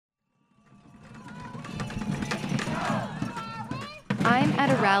I'm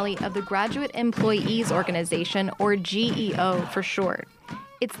at a rally of the Graduate Employees Organization, or GEO for short.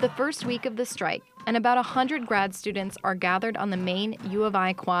 It's the first week of the strike, and about 100 grad students are gathered on the main U of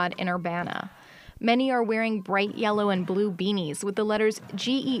I quad in Urbana. Many are wearing bright yellow and blue beanies with the letters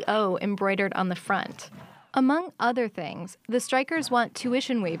GEO embroidered on the front. Among other things, the strikers want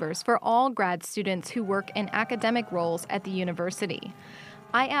tuition waivers for all grad students who work in academic roles at the university.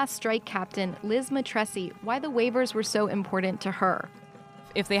 I asked strike captain Liz Matresi why the waivers were so important to her.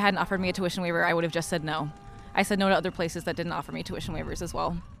 If they hadn't offered me a tuition waiver, I would have just said no. I said no to other places that didn't offer me tuition waivers as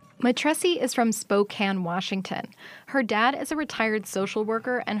well. Matresi is from Spokane, Washington. Her dad is a retired social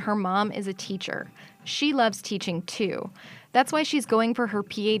worker and her mom is a teacher. She loves teaching too. That's why she's going for her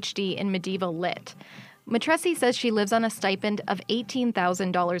PhD in medieval lit. Matresi says she lives on a stipend of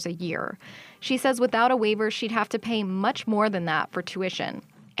 $18,000 a year. She says without a waiver, she'd have to pay much more than that for tuition.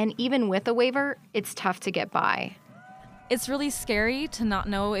 And even with a waiver, it's tough to get by. It's really scary to not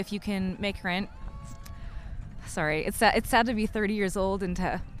know if you can make rent. Sorry, it's sad to be 30 years old and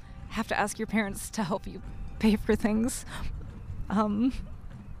to have to ask your parents to help you pay for things. And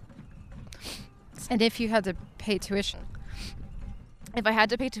if you had to pay tuition? If I had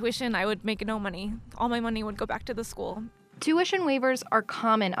to pay tuition, I would make no money. All my money would go back to the school. Tuition waivers are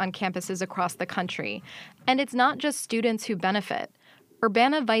common on campuses across the country, and it's not just students who benefit.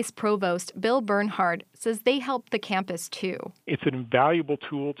 Urbana Vice Provost Bill Bernhard says they help the campus too. It's an invaluable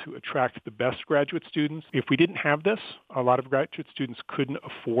tool to attract the best graduate students. If we didn't have this, a lot of graduate students couldn't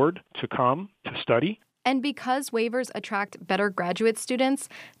afford to come to study. And because waivers attract better graduate students,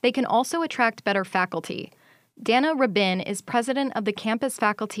 they can also attract better faculty. Dana Rabin is president of the Campus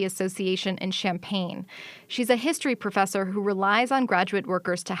Faculty Association in Champaign. She's a history professor who relies on graduate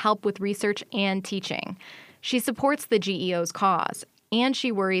workers to help with research and teaching. She supports the GEO's cause, and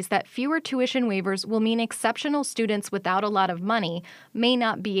she worries that fewer tuition waivers will mean exceptional students without a lot of money may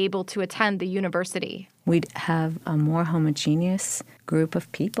not be able to attend the university. We'd have a more homogeneous group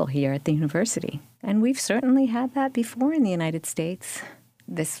of people here at the university. And we've certainly had that before in the United States.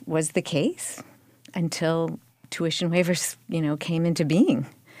 This was the case until tuition waivers, came into being.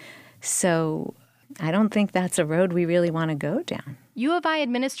 So I don't think that's a road we really want to go down. U of I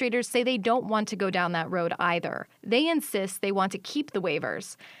administrators say they don't want to go down that road either. They insist they want to keep the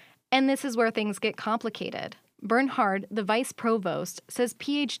waivers. And this is where things get complicated. Bernhard, the vice provost, says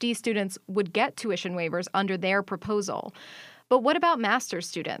PhD students would get tuition waivers under their proposal. But what about master's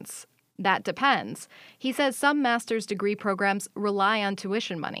students? That depends. He says some master's degree programs rely on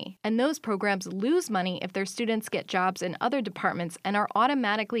tuition money, and those programs lose money if their students get jobs in other departments and are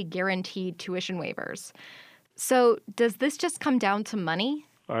automatically guaranteed tuition waivers. So does this just come down to money?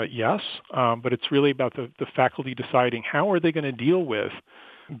 Yes, but it's really about the faculty deciding how are they going to deal with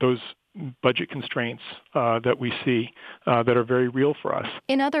those budget constraints that we see that are very real for us.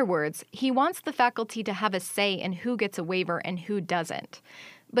 In other words, he wants the faculty to have a say in who gets a waiver and who doesn't.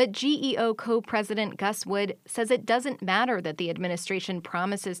 But GEO co-president Gus Wood says it doesn't matter that the administration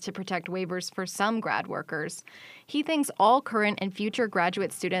promises to protect waivers for some grad workers. He thinks all current and future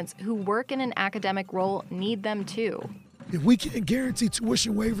graduate students who work in an academic role need them too. If we can't guarantee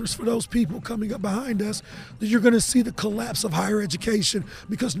tuition waivers for those people coming up behind us, then you're going to see the collapse of higher education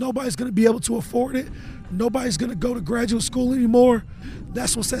because nobody's going to be able to afford it. Nobody's going to go to graduate school anymore.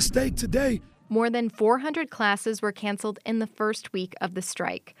 That's what's at stake today. More than 400 classes were canceled in the first week of the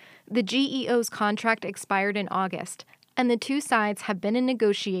strike. The GEO's contract expired in August, and the two sides have been in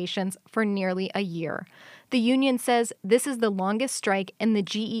negotiations for nearly a year. The union says this is the longest strike in the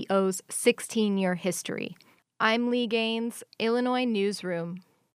GEO's 16-year history. I'm Lee Gaines, Illinois Newsroom.